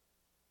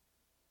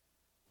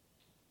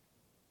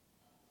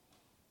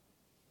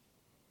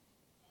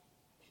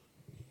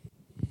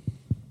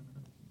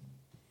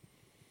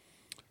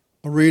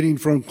A reading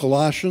from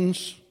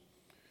Colossians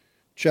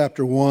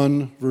chapter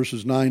 1,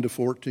 verses 9 to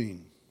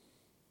 14.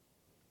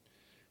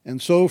 And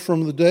so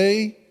from the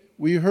day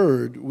we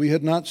heard, we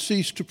had not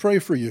ceased to pray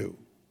for you,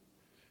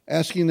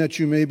 asking that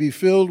you may be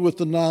filled with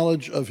the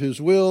knowledge of his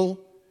will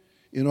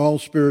in all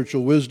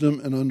spiritual wisdom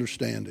and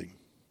understanding,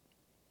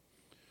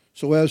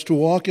 so as to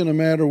walk in a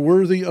manner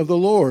worthy of the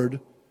Lord,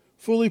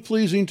 fully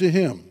pleasing to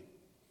him,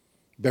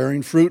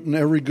 bearing fruit in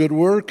every good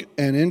work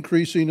and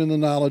increasing in the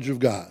knowledge of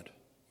God,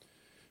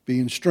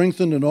 being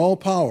strengthened in all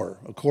power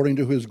according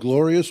to his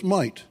glorious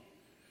might,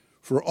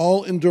 for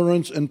all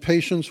endurance and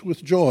patience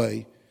with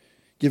joy,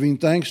 giving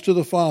thanks to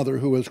the Father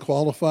who has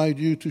qualified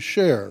you to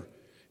share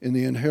in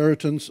the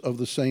inheritance of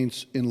the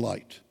saints in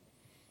light.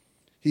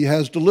 He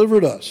has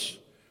delivered us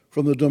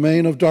from the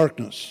domain of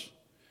darkness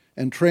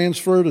and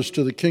transferred us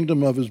to the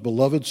kingdom of his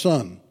beloved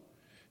Son,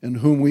 in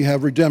whom we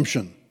have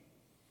redemption,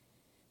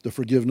 the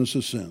forgiveness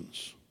of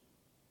sins.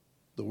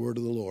 The word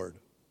of the Lord.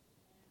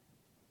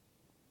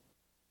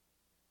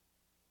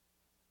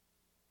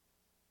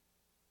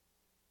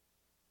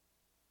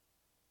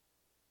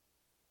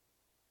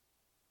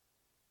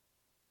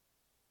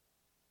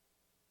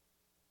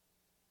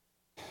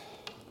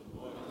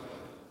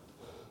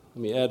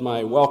 Let me add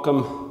my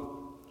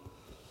welcome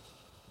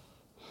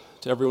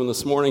to everyone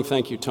this morning.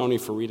 Thank you, Tony,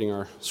 for reading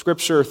our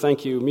scripture.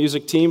 Thank you,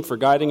 music team, for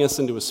guiding us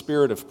into a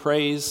spirit of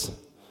praise.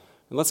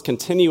 And let's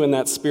continue in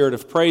that spirit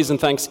of praise and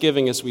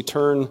thanksgiving as we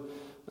turn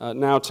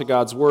now to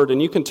God's Word.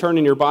 And you can turn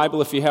in your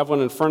Bible, if you have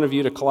one in front of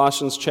you, to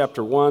Colossians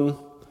chapter 1.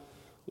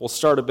 We'll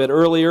start a bit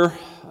earlier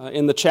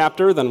in the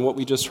chapter than what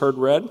we just heard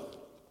read.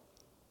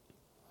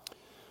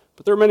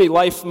 But there are many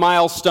life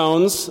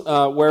milestones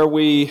where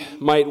we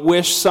might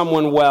wish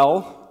someone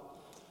well.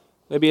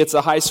 Maybe it's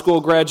a high school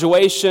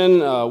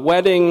graduation, a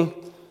wedding,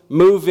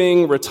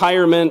 moving,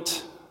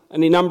 retirement,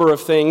 any number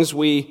of things.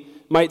 We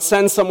might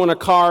send someone a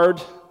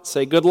card,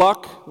 say good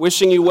luck,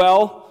 wishing you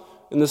well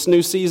in this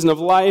new season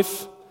of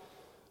life.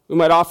 We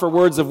might offer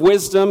words of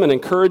wisdom and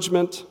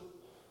encouragement.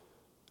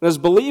 And as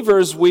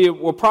believers, we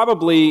will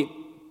probably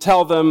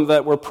tell them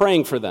that we're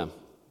praying for them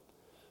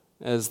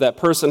as that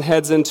person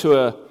heads into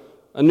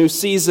a new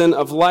season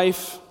of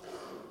life.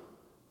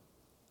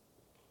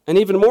 And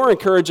even more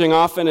encouraging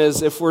often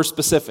is if we're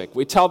specific.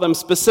 We tell them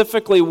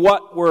specifically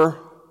what we're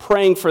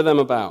praying for them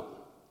about.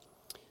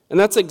 And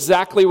that's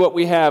exactly what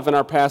we have in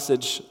our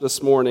passage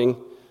this morning.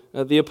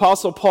 The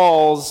Apostle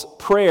Paul's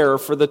prayer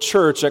for the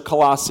church at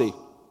Colossae.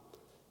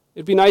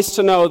 It'd be nice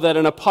to know that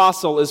an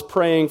apostle is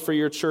praying for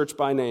your church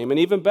by name. And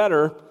even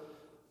better,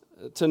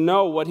 to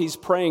know what he's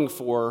praying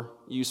for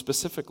you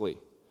specifically.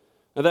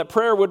 Now, that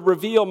prayer would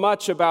reveal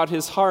much about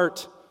his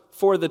heart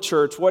for the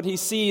church, what he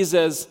sees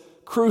as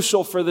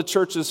crucial for the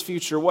church's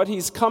future, what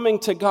he's coming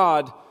to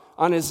God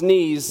on his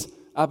knees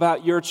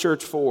about your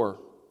church for.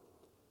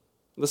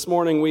 This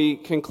morning we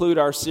conclude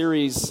our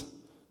series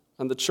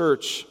on the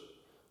church.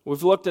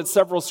 We've looked at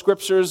several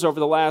scriptures over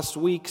the last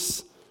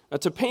weeks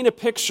to paint a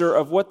picture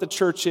of what the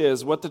church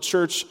is, what the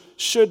church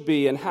should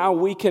be, and how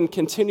we can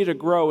continue to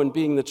grow in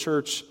being the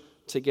church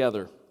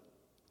together.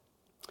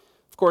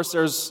 Of course,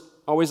 there's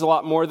always a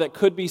lot more that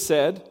could be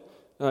said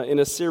in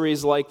a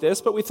series like this,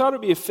 but we thought it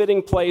would be a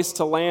fitting place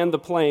to land the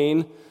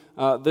plane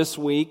this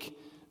week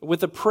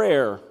with a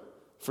prayer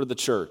for the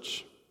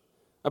church.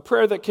 A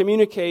prayer that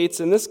communicates,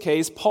 in this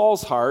case,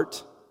 Paul's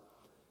heart,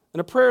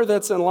 and a prayer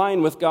that's in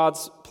line with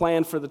God's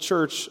plan for the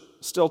church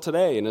still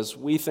today, and as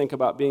we think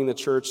about being the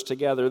church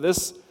together.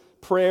 This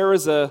prayer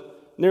is a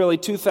nearly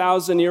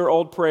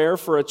 2,000-year-old prayer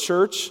for a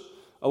church,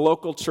 a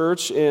local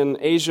church in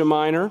Asia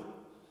Minor,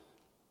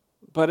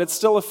 but it's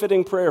still a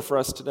fitting prayer for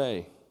us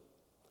today.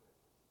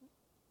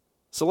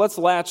 So let's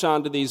latch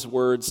on to these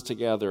words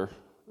together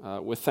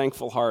with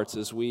thankful hearts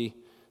as we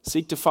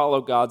seek to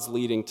follow God's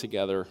leading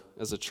together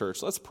as a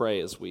church. Let's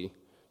pray as we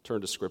turn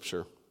to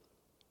Scripture.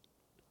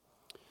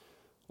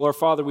 Lord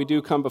Father, we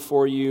do come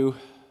before you,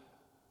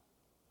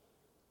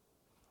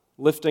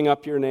 lifting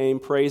up your name,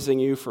 praising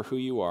you for who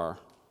you are.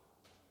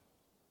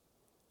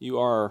 You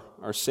are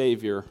our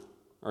Savior,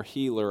 our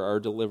healer, our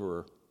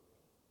deliverer.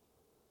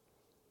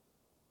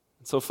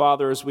 And so,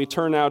 Father, as we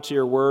turn now to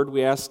your word,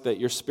 we ask that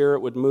your Spirit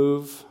would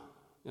move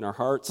in our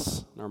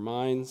hearts, in our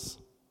minds,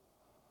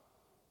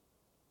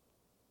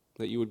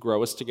 that you would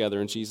grow us together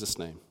in Jesus'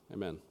 name.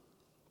 Amen.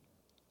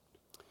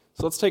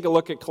 So let's take a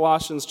look at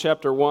Colossians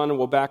chapter 1, and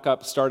we'll back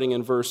up starting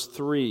in verse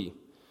 3.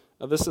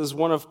 Now, this is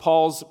one of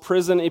Paul's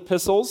prison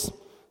epistles.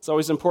 It's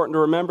always important to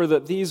remember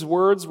that these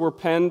words were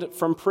penned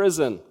from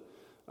prison.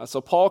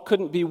 So Paul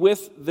couldn't be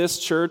with this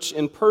church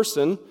in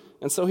person,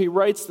 and so he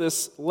writes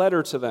this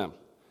letter to them.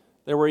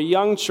 They were a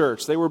young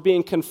church. They were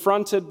being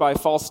confronted by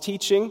false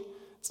teaching.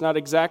 It's not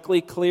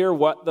exactly clear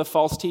what the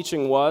false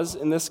teaching was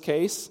in this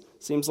case.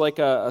 Seems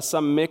like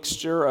some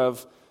mixture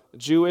of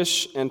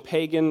Jewish and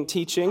pagan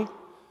teaching.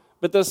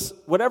 But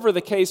whatever the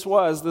case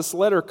was, this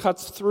letter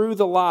cuts through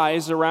the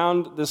lies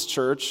around this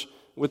church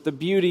with the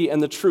beauty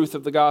and the truth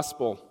of the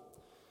gospel.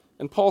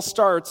 And Paul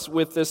starts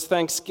with this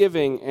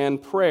thanksgiving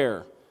and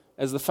prayer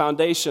as the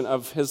foundation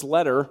of his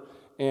letter,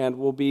 and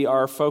will be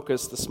our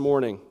focus this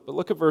morning. But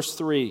look at verse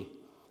 3.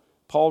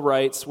 Paul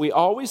writes, "We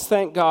always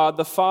thank God,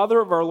 the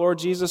Father of our Lord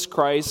Jesus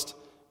Christ,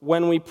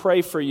 when we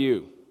pray for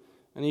you."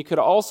 And you could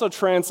also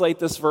translate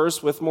this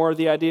verse with more of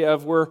the idea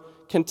of we're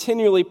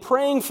continually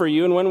praying for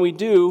you, and when we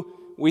do,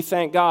 we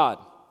thank God.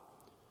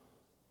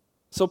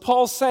 So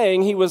Paul's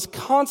saying he was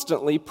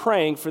constantly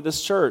praying for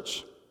this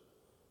church.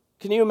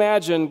 Can you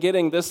imagine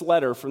getting this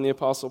letter from the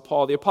Apostle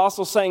Paul? The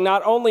Apostle saying,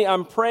 not only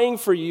I'm praying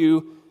for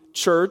you,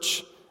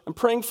 church, I'm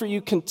praying for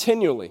you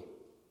continually.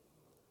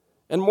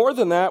 And more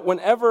than that,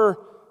 whenever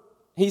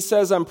he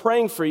says, I'm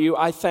praying for you,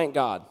 I thank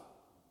God.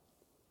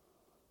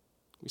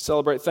 We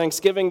celebrate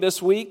Thanksgiving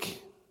this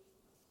week.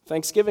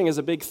 Thanksgiving is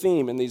a big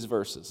theme in these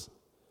verses.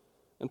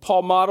 And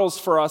Paul models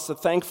for us a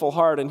thankful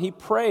heart, and he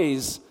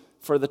prays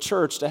for the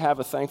church to have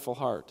a thankful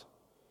heart.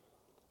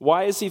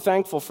 Why is he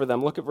thankful for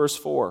them? Look at verse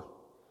 4.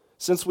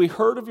 "Since we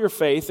heard of your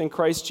faith in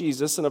Christ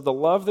Jesus and of the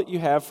love that you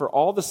have for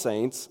all the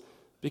saints,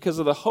 because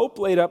of the hope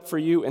laid up for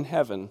you in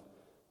heaven,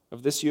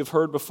 of this you have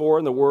heard before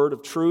in the word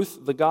of truth,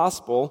 the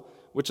gospel,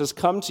 which has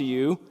come to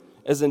you,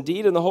 as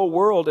indeed in the whole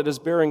world it is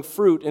bearing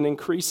fruit and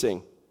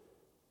increasing,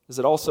 as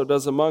it also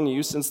does among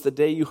you since the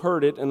day you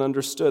heard it and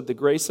understood the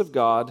grace of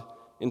God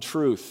in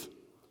truth.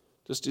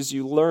 Just as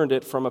you learned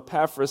it from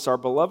Epaphras, our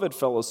beloved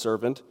fellow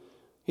servant,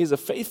 he is a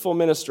faithful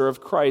minister of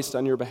Christ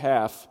on your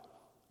behalf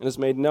and has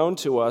made known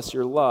to us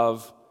your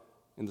love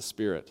in the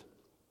Spirit."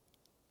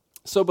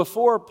 So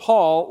before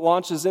Paul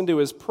launches into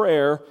his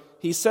prayer,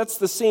 he sets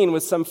the scene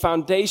with some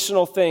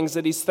foundational things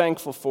that he's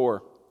thankful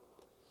for.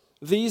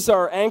 These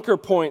are anchor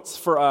points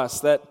for us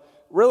that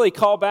really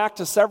call back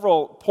to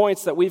several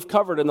points that we've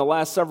covered in the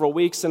last several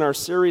weeks in our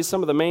series,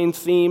 some of the main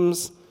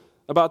themes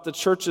about the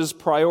church's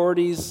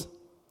priorities.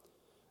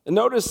 And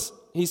notice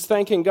he's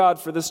thanking God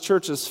for this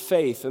church's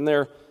faith and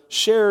their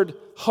shared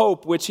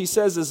hope, which he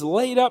says is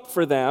laid up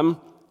for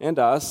them and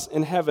us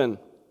in heaven.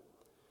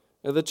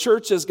 Now, the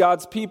church as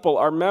God's people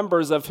are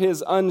members of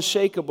his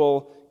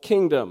unshakable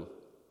kingdom.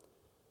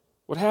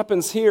 What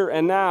happens here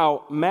and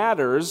now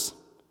matters,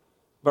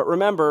 but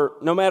remember,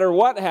 no matter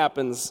what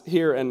happens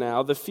here and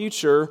now, the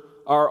future,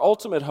 our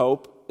ultimate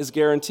hope, is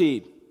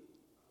guaranteed.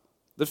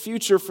 The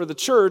future for the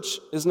church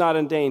is not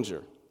in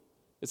danger.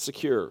 It's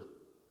secure.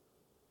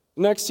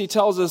 Next, he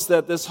tells us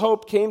that this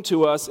hope came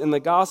to us in the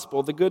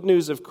gospel, the good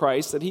news of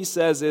Christ, that he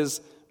says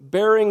is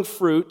bearing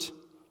fruit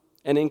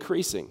and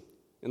increasing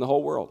in the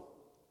whole world.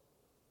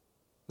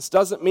 This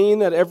doesn't mean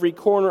that every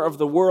corner of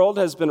the world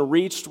has been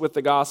reached with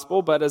the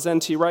gospel, but as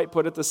N.T. Wright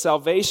put it, the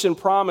salvation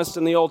promised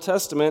in the Old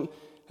Testament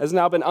has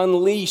now been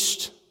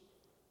unleashed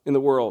in the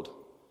world,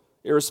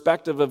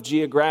 irrespective of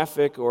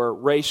geographic or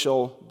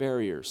racial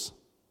barriers.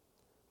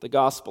 The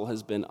gospel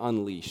has been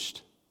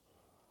unleashed.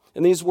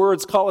 And these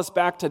words call us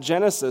back to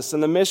Genesis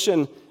and the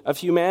mission of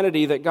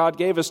humanity that God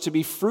gave us to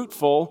be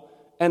fruitful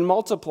and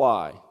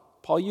multiply.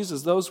 Paul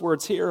uses those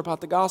words here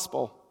about the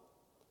gospel.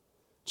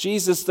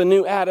 Jesus, the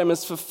new Adam,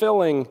 is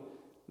fulfilling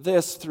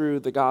this through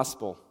the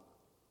gospel.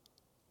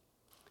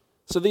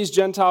 So these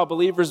Gentile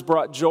believers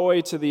brought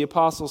joy to the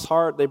apostle's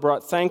heart. They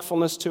brought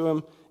thankfulness to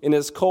him in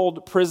his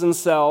cold prison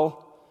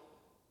cell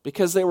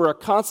because they were a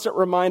constant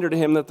reminder to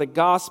him that the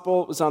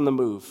gospel was on the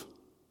move.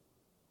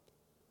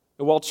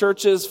 And while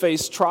churches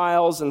face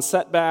trials and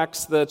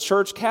setbacks, the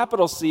church,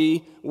 capital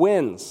C,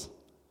 wins.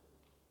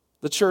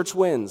 The church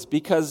wins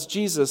because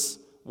Jesus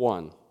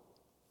won.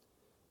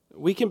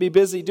 We can be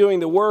busy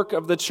doing the work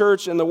of the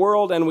church in the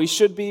world, and we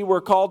should be,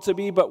 we're called to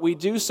be, but we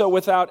do so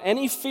without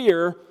any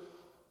fear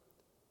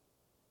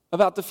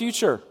about the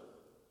future.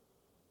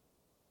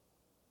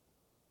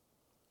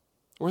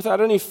 Without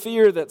any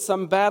fear that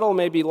some battle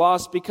may be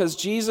lost because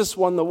Jesus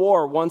won the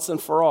war once and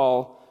for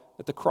all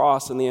at the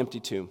cross and the empty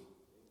tomb.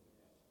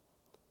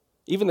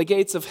 Even the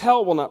gates of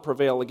hell will not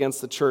prevail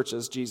against the church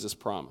as Jesus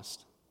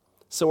promised.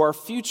 So our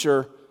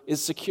future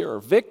is secure.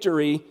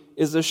 Victory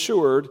is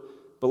assured.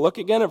 But look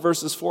again at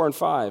verses 4 and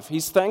 5.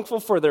 He's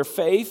thankful for their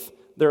faith,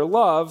 their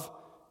love,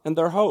 and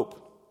their hope.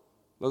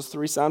 Those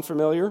three sound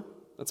familiar?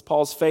 That's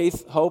Paul's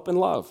faith, hope, and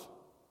love.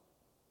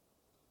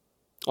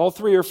 All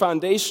three are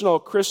foundational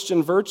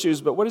Christian virtues,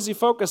 but what does he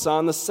focus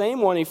on? The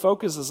same one he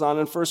focuses on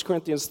in 1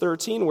 Corinthians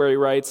 13, where he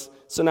writes,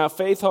 "So now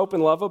faith, hope,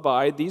 and love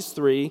abide, these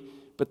three,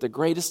 but the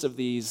greatest of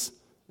these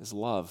is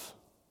love."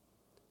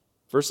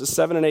 Verses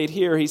 7 and 8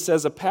 here, he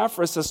says,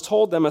 Epaphras has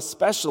told them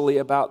especially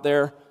about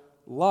their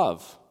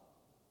love.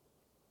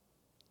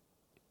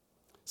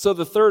 So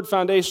the third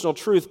foundational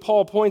truth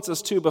Paul points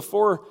us to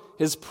before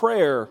his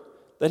prayer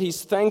that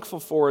he's thankful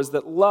for is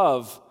that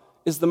love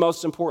is the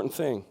most important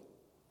thing.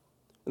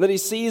 And that he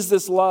sees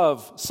this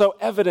love so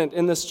evident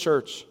in this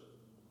church.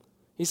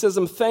 He says,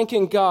 I'm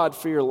thanking God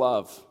for your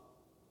love.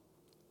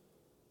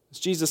 As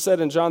Jesus said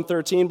in John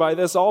 13, by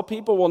this all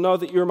people will know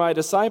that you're my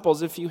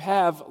disciples if you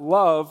have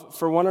love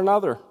for one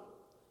another.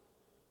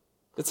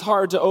 It's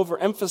hard to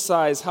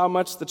overemphasize how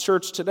much the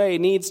church today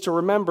needs to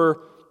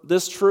remember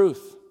this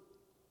truth.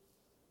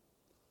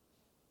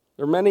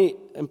 There are many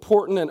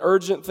important and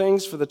urgent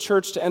things for the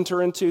church to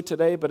enter into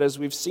today, but as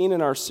we've seen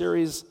in our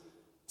series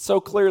so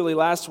clearly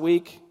last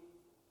week,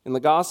 in the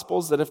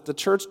Gospels that if the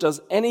church does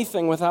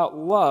anything without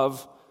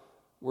love,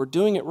 we're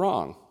doing it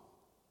wrong.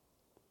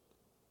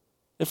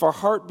 If our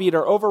heartbeat,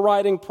 our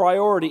overriding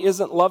priority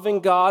isn't loving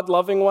God,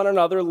 loving one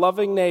another,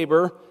 loving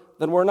neighbor,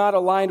 then we're not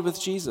aligned with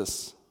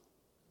Jesus.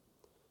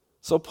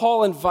 So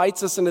Paul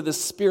invites us into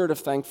this spirit of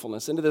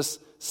thankfulness, into this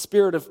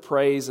spirit of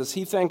praise as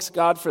he thanks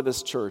God for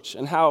this church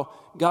and how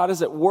God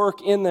is at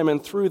work in them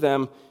and through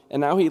them, and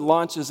now he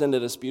launches into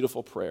this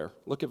beautiful prayer.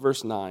 Look at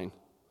verse 9.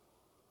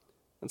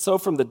 And so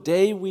from the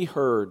day we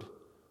heard,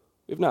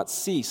 we have not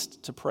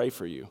ceased to pray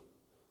for you,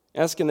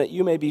 asking that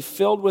you may be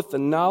filled with the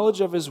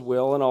knowledge of his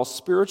will and all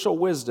spiritual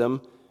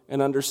wisdom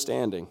and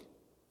understanding,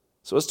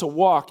 so as to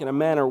walk in a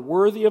manner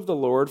worthy of the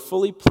Lord,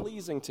 fully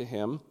pleasing to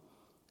him,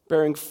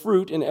 bearing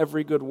fruit in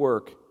every good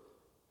work,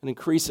 and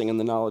increasing in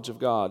the knowledge of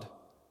God,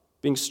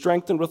 being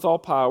strengthened with all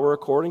power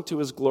according to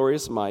his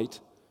glorious might,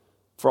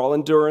 for all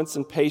endurance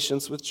and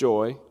patience with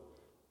joy,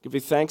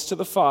 giving thanks to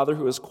the Father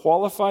who has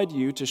qualified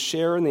you to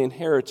share in the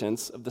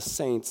inheritance of the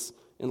saints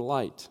in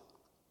light.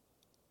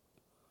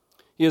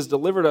 He has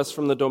delivered us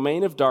from the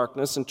domain of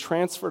darkness and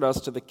transferred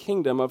us to the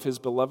kingdom of his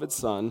beloved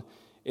Son,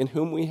 in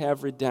whom we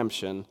have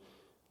redemption,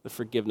 the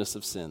forgiveness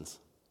of sins.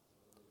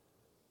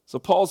 So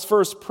Paul's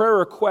first prayer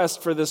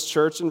request for this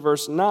church in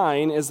verse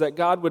 9 is that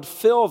God would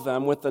fill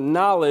them with the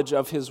knowledge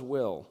of his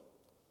will.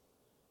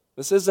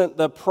 This isn't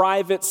the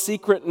private,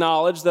 secret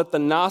knowledge that the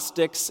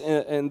Gnostics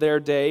in their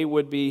day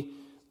would be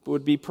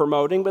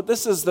promoting, but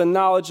this is the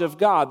knowledge of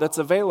God that's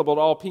available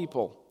to all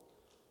people.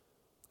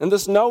 And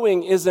this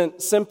knowing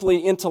isn't simply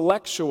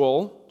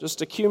intellectual,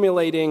 just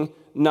accumulating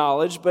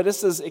knowledge, but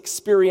this is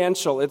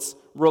experiential, it's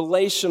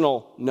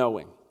relational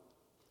knowing.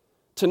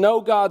 To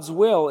know God's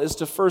will is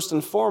to first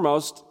and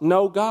foremost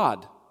know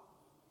God.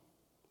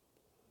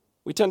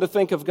 We tend to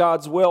think of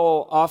God's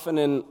will often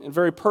in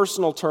very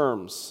personal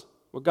terms.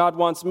 What God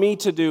wants me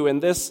to do in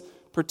this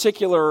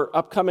particular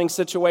upcoming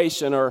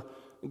situation, or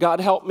God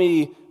help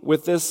me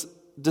with this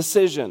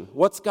decision.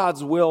 What's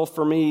God's will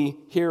for me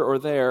here or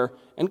there?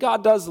 And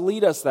God does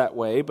lead us that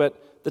way,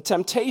 but the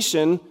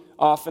temptation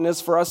often is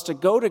for us to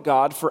go to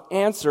God for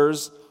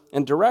answers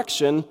and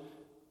direction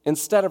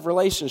instead of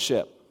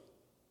relationship.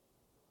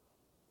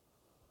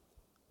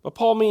 But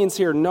Paul means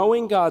here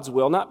knowing God's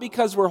will, not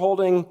because we're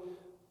holding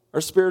our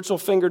spiritual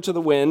finger to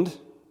the wind,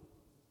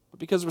 but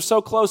because we're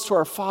so close to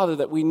our Father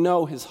that we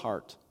know his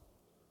heart.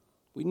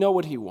 We know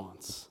what he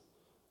wants.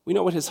 We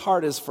know what his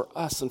heart is for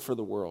us and for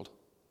the world.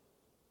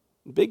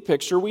 Big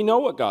picture, we know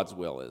what God's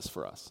will is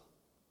for us.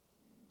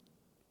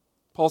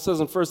 Paul says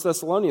in 1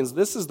 Thessalonians,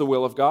 this is the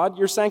will of God,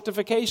 your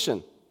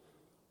sanctification,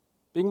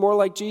 being more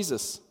like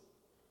Jesus.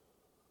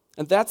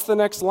 And that's the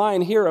next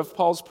line here of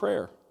Paul's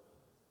prayer.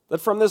 That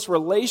from this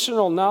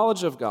relational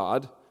knowledge of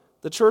God,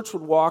 the church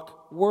would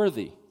walk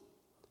worthy.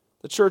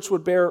 The church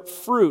would bear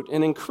fruit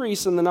and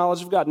increase in the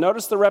knowledge of God.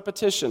 Notice the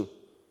repetition.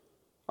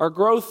 Our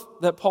growth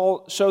that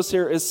Paul shows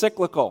here is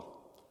cyclical.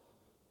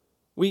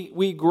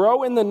 We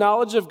grow in the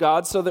knowledge of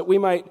God so that we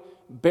might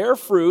bear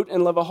fruit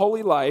and live a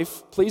holy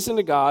life, pleasing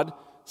to God,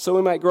 so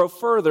we might grow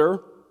further.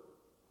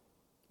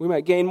 We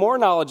might gain more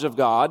knowledge of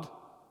God.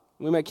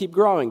 We might keep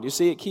growing. Do you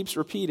see? It keeps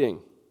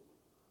repeating.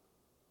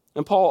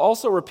 And Paul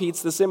also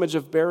repeats this image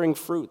of bearing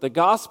fruit. The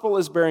gospel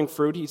is bearing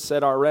fruit, he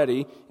said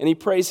already, and he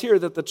prays here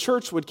that the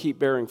church would keep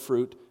bearing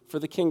fruit for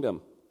the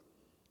kingdom.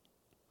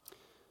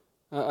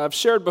 I've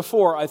shared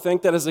before, I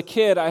think, that as a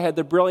kid I had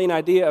the brilliant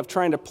idea of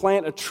trying to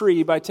plant a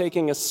tree by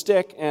taking a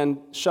stick and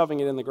shoving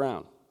it in the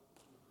ground.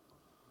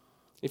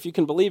 If you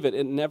can believe it,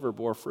 it never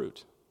bore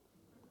fruit.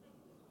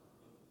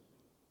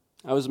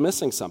 I was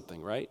missing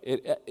something, right?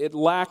 It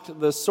lacked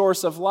the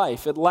source of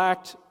life. It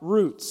lacked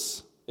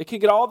roots. It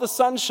could get all the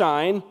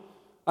sunshine.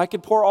 I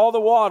could pour all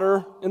the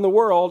water in the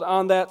world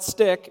on that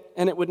stick,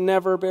 and it would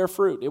never bear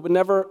fruit. It would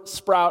never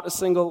sprout a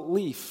single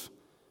leaf.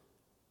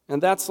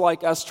 And that's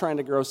like us trying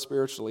to grow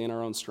spiritually in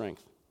our own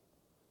strength,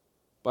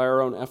 by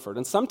our own effort.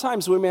 And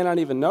sometimes we may not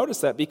even notice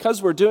that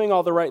because we're doing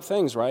all the right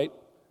things, right?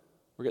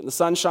 We're getting the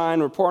sunshine,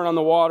 we're pouring on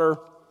the water,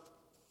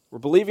 we're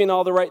believing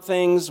all the right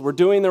things, we're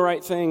doing the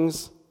right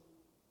things.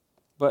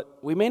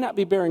 But we may not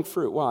be bearing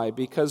fruit. Why?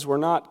 Because we're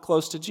not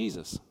close to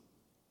Jesus.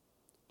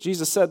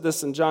 Jesus said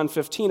this in John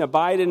 15,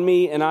 abide in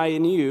me and I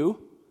in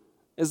you,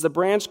 as the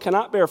branch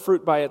cannot bear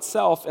fruit by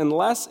itself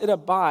unless it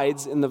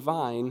abides in the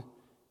vine,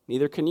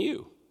 neither can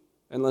you,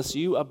 unless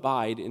you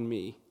abide in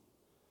me.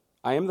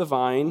 I am the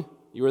vine,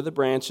 you are the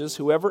branches.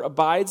 Whoever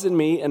abides in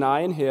me and I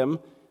in him,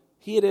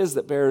 he it is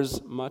that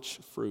bears much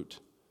fruit.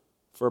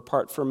 For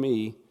apart from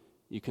me,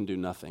 you can do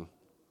nothing.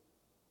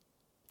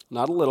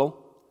 Not a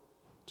little.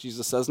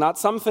 Jesus says, not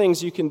some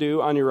things you can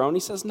do on your own.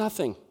 He says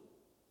nothing.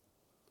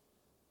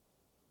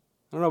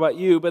 I don't know about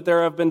you, but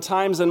there have been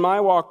times in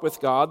my walk with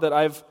God that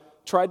I've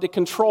tried to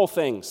control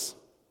things,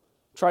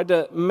 tried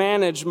to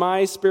manage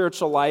my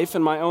spiritual life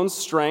and my own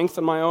strength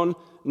and my own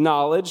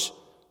knowledge,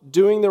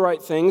 doing the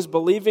right things,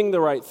 believing the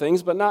right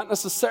things, but not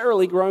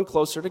necessarily growing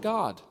closer to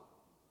God.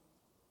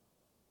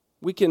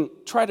 We can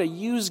try to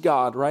use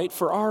God, right,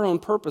 for our own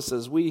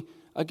purposes. We,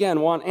 again,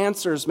 want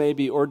answers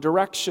maybe or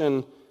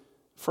direction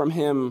from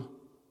him.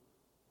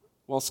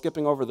 while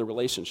skipping over the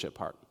relationship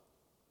part.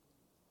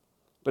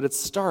 But it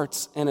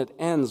starts and it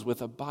ends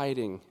with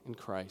abiding in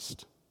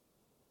Christ.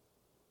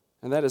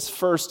 And that is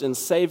first in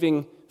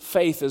saving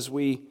faith as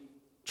we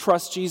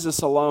trust Jesus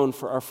alone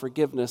for our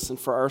forgiveness and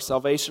for our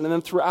salvation, and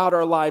then throughout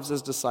our lives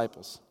as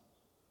disciples.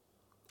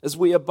 As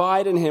we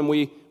abide in him,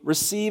 we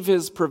receive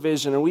his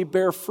provision and we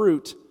bear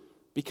fruit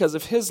because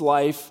of his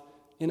life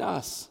in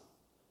us,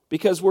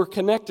 because we're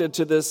connected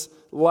to this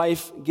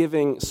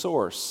life-giving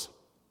source.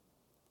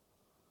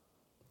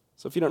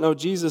 So if you don't know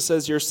Jesus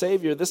as your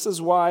Savior, this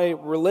is why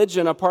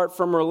religion, apart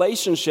from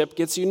relationship,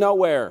 gets you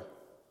nowhere.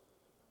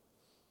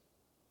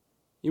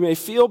 You may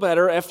feel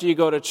better after you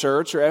go to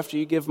church or after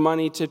you give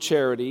money to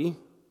charity,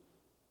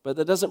 but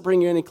that doesn't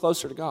bring you any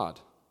closer to God.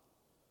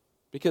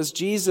 Because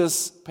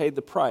Jesus paid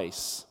the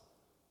price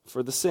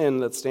for the sin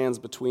that stands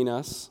between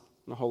us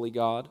and a holy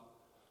God.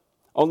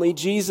 Only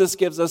Jesus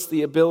gives us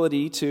the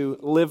ability to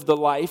live the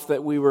life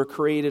that we were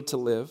created to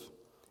live.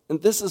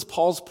 And this is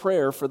Paul's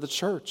prayer for the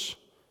church,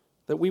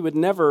 that we would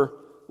never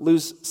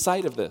lose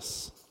sight of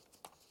this.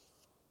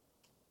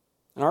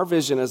 And our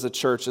vision as a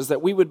church is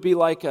that we would be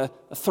like a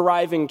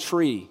thriving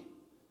tree,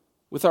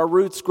 with our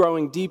roots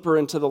growing deeper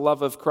into the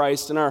love of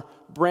Christ and our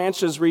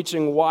branches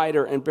reaching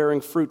wider and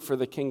bearing fruit for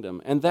the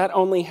kingdom. And that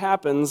only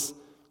happens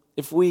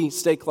if we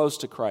stay close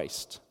to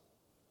Christ.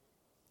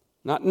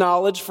 Not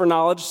knowledge for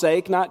knowledge's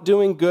sake, not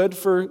doing good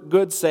for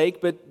good's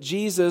sake, but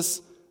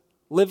Jesus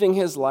living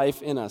his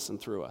life in us and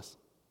through us.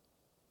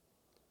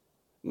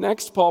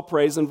 Next, Paul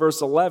prays in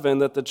verse 11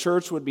 that the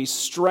church would be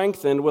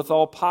strengthened with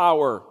all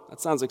power.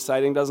 That sounds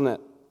exciting, doesn't it?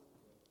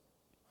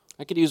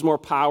 I could use more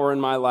power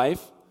in my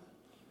life.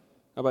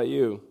 How about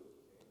you?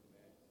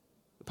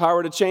 The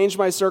power to change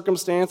my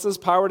circumstances,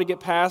 power to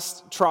get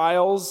past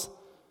trials.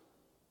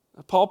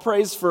 Paul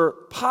prays for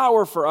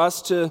power for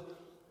us to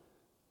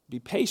be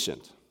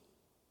patient.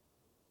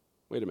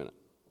 Wait a minute.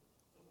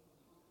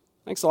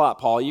 Thanks a lot,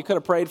 Paul. You could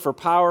have prayed for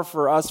power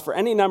for us for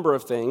any number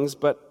of things,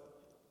 but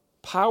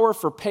power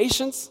for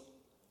patience?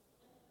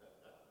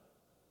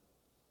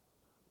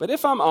 But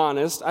if I'm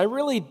honest, I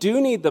really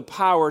do need the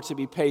power to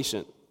be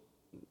patient.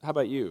 How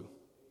about you?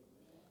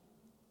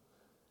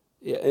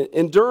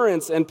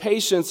 Endurance and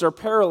patience are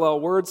parallel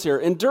words here.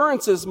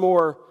 Endurance is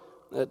more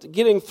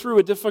getting through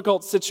a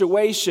difficult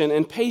situation,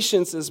 and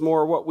patience is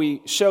more what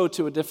we show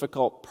to a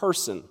difficult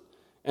person.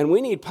 And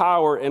we need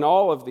power in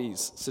all of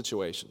these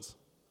situations,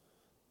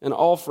 in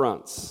all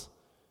fronts,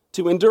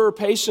 to endure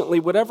patiently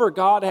whatever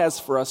God has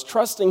for us,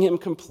 trusting him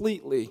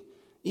completely,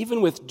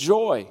 even with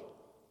joy,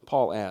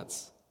 Paul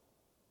adds.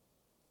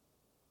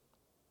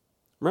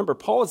 Remember,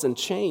 Paul is in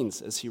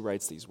chains as he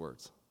writes these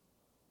words.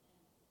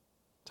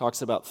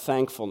 Talks about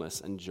thankfulness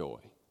and joy.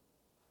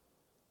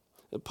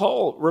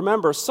 Paul,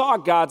 remember, saw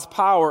God's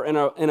power in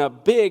a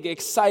big,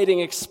 exciting,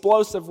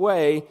 explosive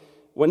way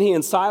when he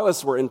and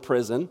Silas were in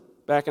prison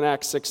back in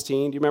Acts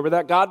 16. Do you remember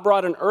that? God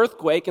brought an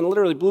earthquake and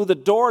literally blew the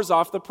doors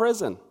off the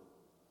prison.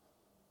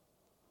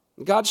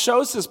 God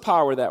shows his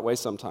power that way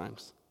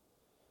sometimes.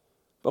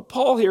 But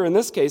Paul here in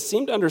this case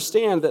seemed to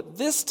understand that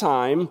this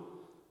time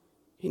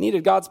he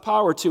needed God's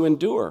power to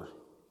endure.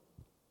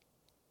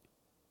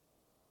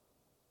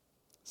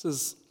 This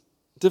is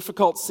a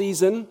difficult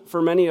season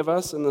for many of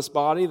us in this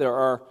body. There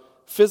are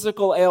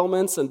physical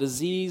ailments and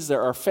disease.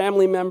 There are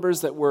family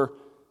members that we're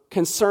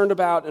concerned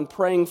about and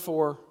praying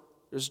for.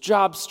 There's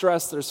job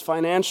stress. There's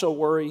financial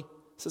worry.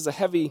 This is a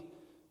heavy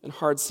and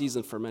hard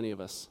season for many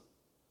of us.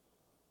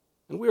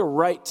 And we are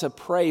right to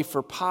pray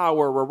for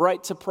power. We're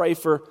right to pray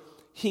for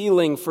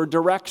healing, for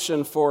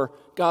direction, for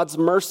God's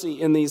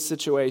mercy in these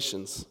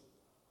situations.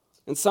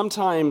 And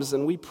sometimes,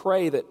 and we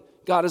pray that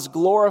God is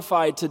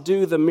glorified to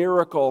do the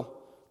miracle,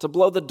 to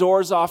blow the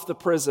doors off the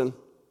prison.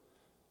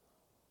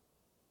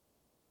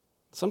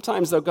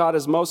 Sometimes, though, God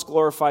is most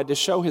glorified to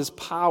show his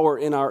power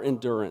in our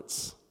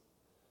endurance,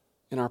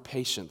 in our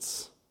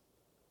patience.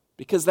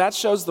 Because that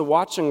shows the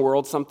watching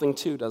world something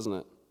too, doesn't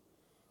it?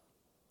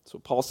 That's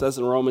what Paul says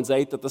in Romans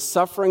 8, that the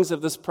sufferings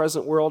of this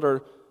present world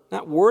are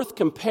not worth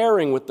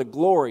comparing with the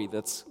glory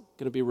that's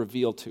going to be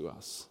revealed to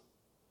us.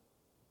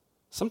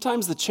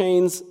 Sometimes the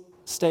chains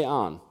stay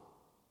on.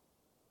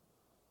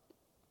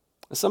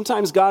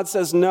 Sometimes God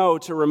says no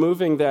to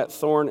removing that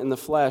thorn in the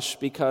flesh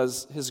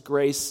because his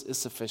grace is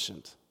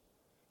sufficient.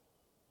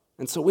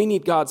 And so we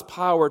need God's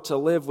power to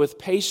live with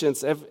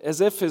patience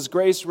as if his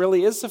grace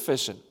really is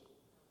sufficient.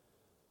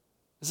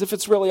 As if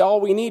it's really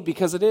all we need,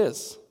 because it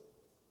is.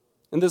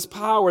 And this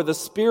power, the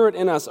Spirit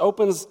in us,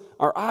 opens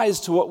our eyes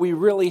to what we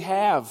really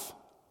have.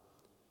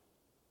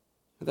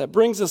 That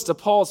brings us to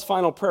Paul's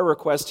final prayer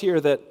request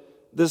here, that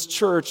this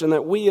church and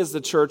that we as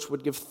the church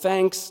would give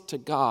thanks to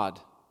God.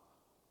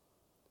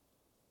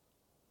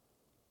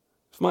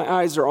 If my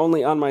eyes are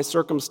only on my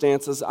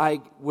circumstances,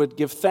 I would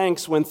give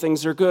thanks when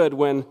things are good,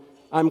 when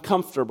I'm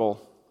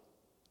comfortable.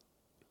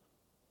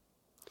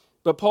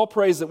 But Paul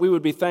prays that we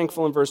would be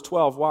thankful in verse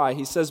 12. Why?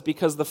 He says,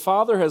 because the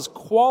Father has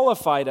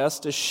qualified us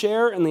to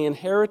share in the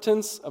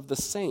inheritance of the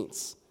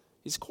saints.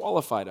 He's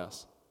qualified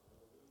us.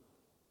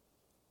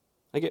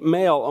 I get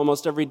mail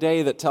almost every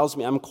day that tells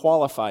me I'm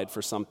qualified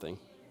for something.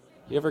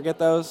 You ever get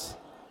those?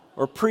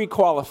 Or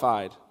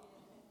pre-qualified.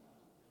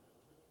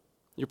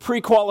 You're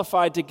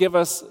pre-qualified to give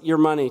us your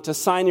money, to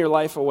sign your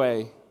life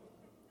away.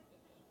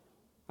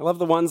 I love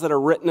the ones that are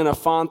written in a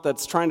font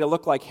that's trying to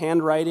look like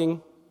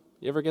handwriting.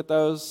 You ever get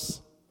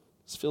those?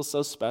 This feels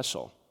so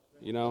special,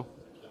 you know?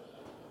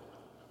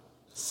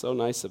 It's so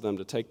nice of them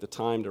to take the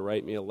time to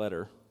write me a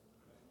letter.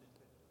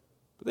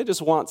 But they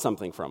just want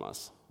something from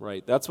us,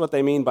 right? That's what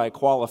they mean by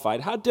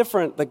qualified. How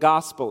different the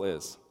gospel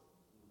is.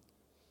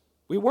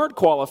 We weren't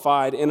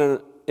qualified in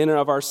and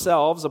of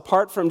ourselves.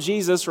 Apart from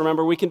Jesus,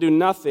 remember, we can do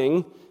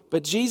nothing.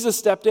 But Jesus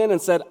stepped in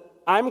and said,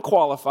 I'm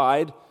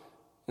qualified,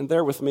 and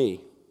they're with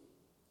me.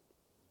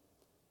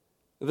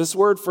 This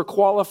word for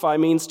qualify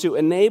means to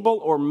enable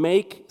or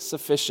make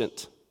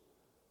sufficient.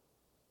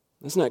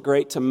 Isn't that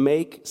great? To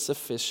make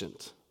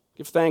sufficient.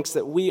 Give thanks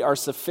that we are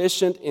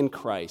sufficient in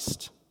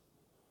Christ.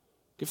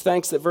 Give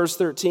thanks that verse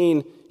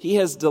 13, He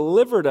has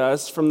delivered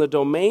us from the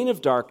domain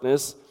of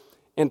darkness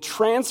and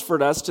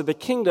transferred us to the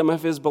kingdom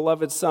of His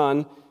beloved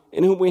Son,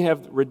 in whom we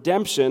have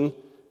redemption,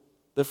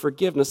 the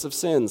forgiveness of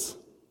sins.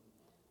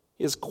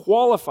 He has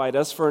qualified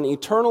us for an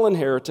eternal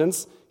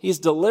inheritance. He's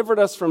delivered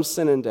us from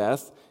sin and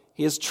death.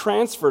 He has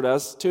transferred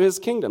us to His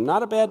kingdom.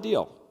 Not a bad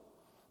deal,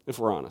 if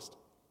we're honest.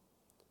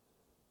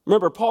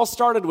 Remember, Paul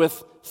started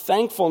with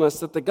thankfulness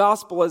that the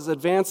gospel is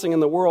advancing in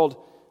the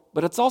world,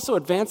 but it's also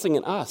advancing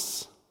in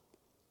us.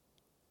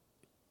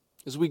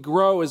 As we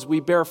grow, as we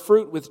bear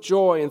fruit with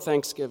joy and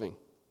thanksgiving.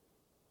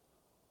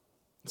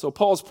 So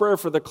Paul's prayer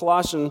for the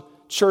Colossian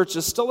church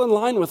is still in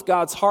line with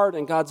God's heart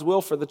and God's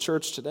will for the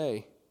church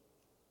today.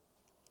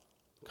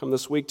 Come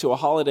this week to a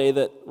holiday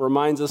that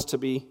reminds us to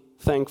be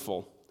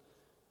thankful.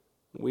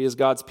 We as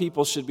God's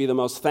people should be the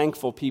most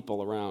thankful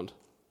people around.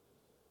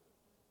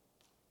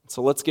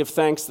 So let's give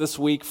thanks this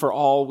week for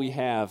all we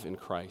have in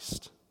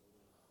Christ.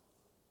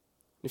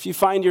 If you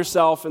find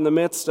yourself in the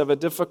midst of a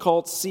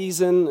difficult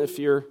season, if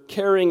you're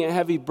carrying a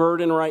heavy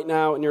burden right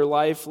now in your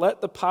life,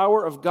 let the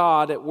power of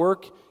God at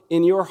work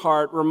in your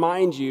heart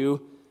remind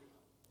you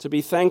to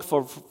be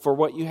thankful for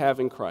what you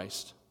have in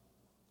Christ,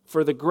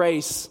 for the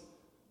grace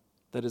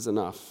that is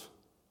enough.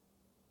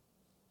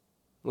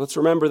 Let's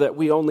remember that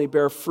we only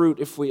bear fruit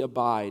if we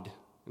abide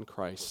in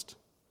Christ.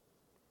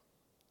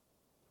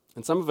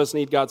 And some of us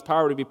need God's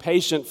power to be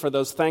patient for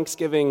those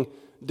Thanksgiving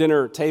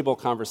dinner table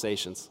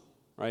conversations,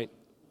 right?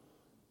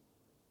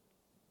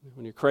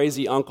 When your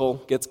crazy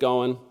uncle gets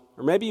going,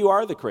 or maybe you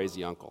are the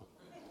crazy uncle.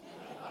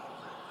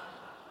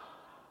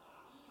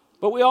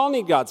 But we all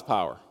need God's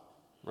power,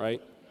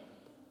 right?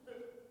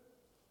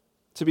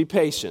 To be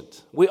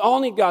patient. We all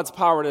need God's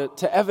power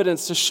to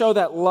evidence, to show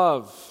that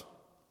love.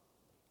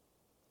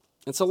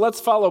 And so let's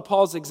follow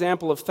Paul's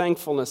example of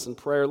thankfulness and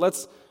prayer.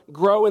 Let's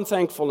grow in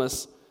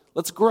thankfulness.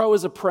 Let's grow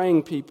as a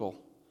praying people,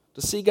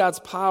 to see God's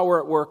power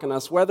at work in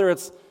us, whether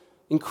it's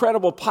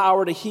incredible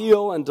power to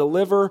heal and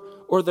deliver,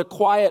 or the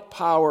quiet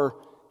power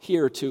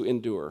here to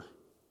endure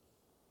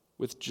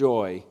with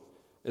joy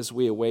as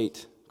we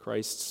await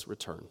Christ's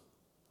return.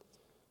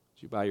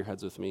 Would you bow your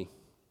heads with me?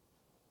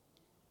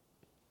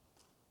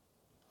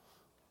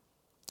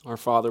 Our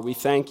Father, we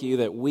thank you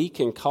that we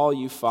can call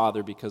you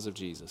Father because of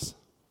Jesus.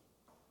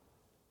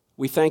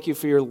 We thank you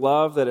for your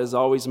love that is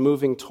always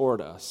moving toward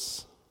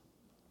us.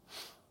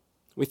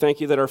 We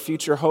thank you that our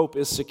future hope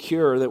is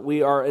secure, that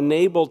we are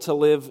enabled to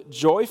live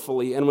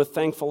joyfully and with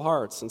thankful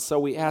hearts. And so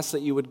we ask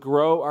that you would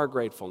grow our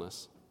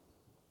gratefulness.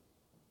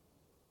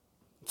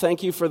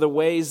 Thank you for the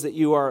ways that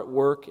you are at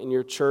work in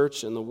your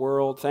church and the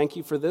world. Thank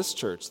you for this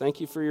church.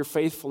 Thank you for your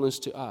faithfulness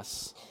to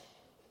us.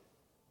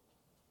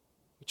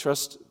 We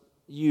trust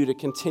you to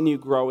continue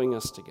growing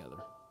us together,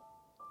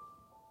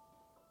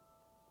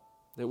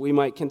 that we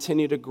might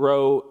continue to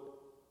grow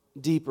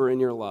deeper in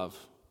your love,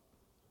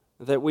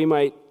 that we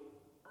might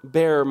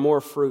bear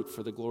more fruit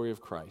for the glory of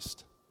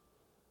Christ,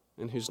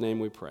 in whose name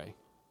we pray.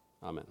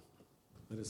 Amen.